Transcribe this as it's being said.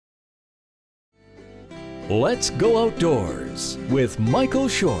Let's go outdoors with Michael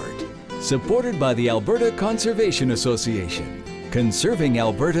Short, supported by the Alberta Conservation Association, conserving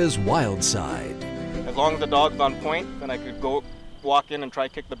Alberta's wild side. As long as the dog's on point, then I could go walk in and try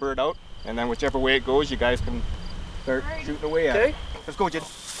to kick the bird out, and then whichever way it goes, you guys can start shooting away at it. Let's go, Jim.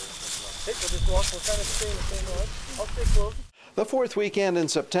 We'll just walk, we'll kind of stay in the same line. I'll stay close. The fourth weekend in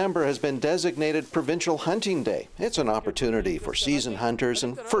September has been designated Provincial Hunting Day. It's an opportunity for seasoned hunters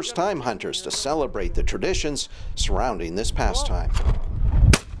and first-time hunters to celebrate the traditions surrounding this pastime.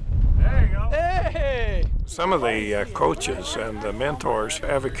 There you go. Hey! Some of the coaches and the mentors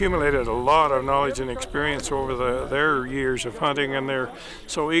have accumulated a lot of knowledge and experience over their years of hunting, and they're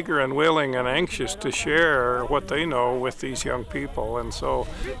so eager and willing and anxious to share what they know with these young people. And so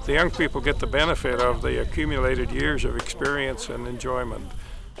the young people get the benefit of the accumulated years of experience and enjoyment.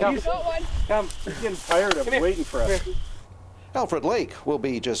 Come, he's getting tired of waiting for us. Alfred Lake will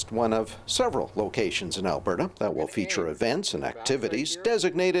be just one of several locations in Alberta that will feature events and activities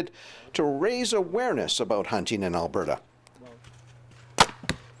designated to raise awareness about hunting in Alberta.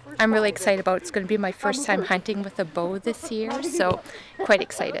 I'm really excited about it. It's going to be my first time hunting with a bow this year, so quite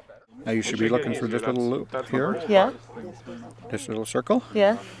excited. Now you should be looking for this little loop here. Yeah. This little circle.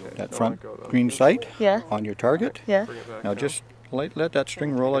 Yeah. That front green sight. Yeah. On your target. Yeah. Now just let that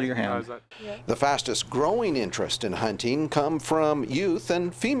string roll out of your hand. The fastest growing interest in hunting come from youth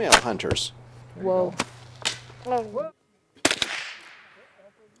and female hunters. Whoa. Almost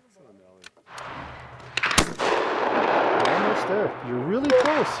there. You're really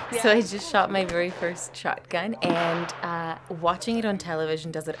close. So I just shot my very first shotgun, and watching it on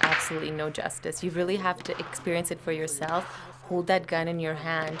television does it absolutely no justice. You really have to experience it for yourself. Hold that gun in your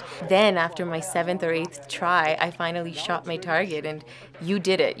hand. Then after my 7th or 8th try, I finally shot my target, and you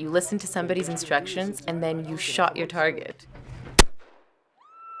did it. You listened to somebody's instructions and then you shot your target.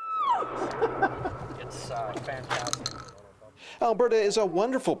 It's fantastic. Alberta is a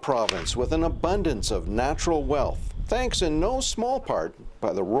wonderful province with an abundance of natural wealth, thanks in no small part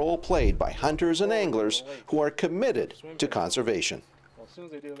by the role played by hunters and anglers who are committed to conservation.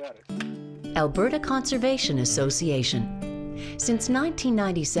 Alberta Conservation Association. Since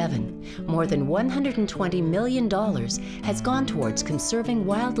 1997, more than $120 million has gone towards conserving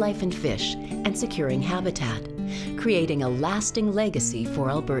wildlife and fish and securing habitat, creating a lasting legacy for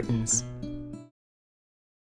Albertans.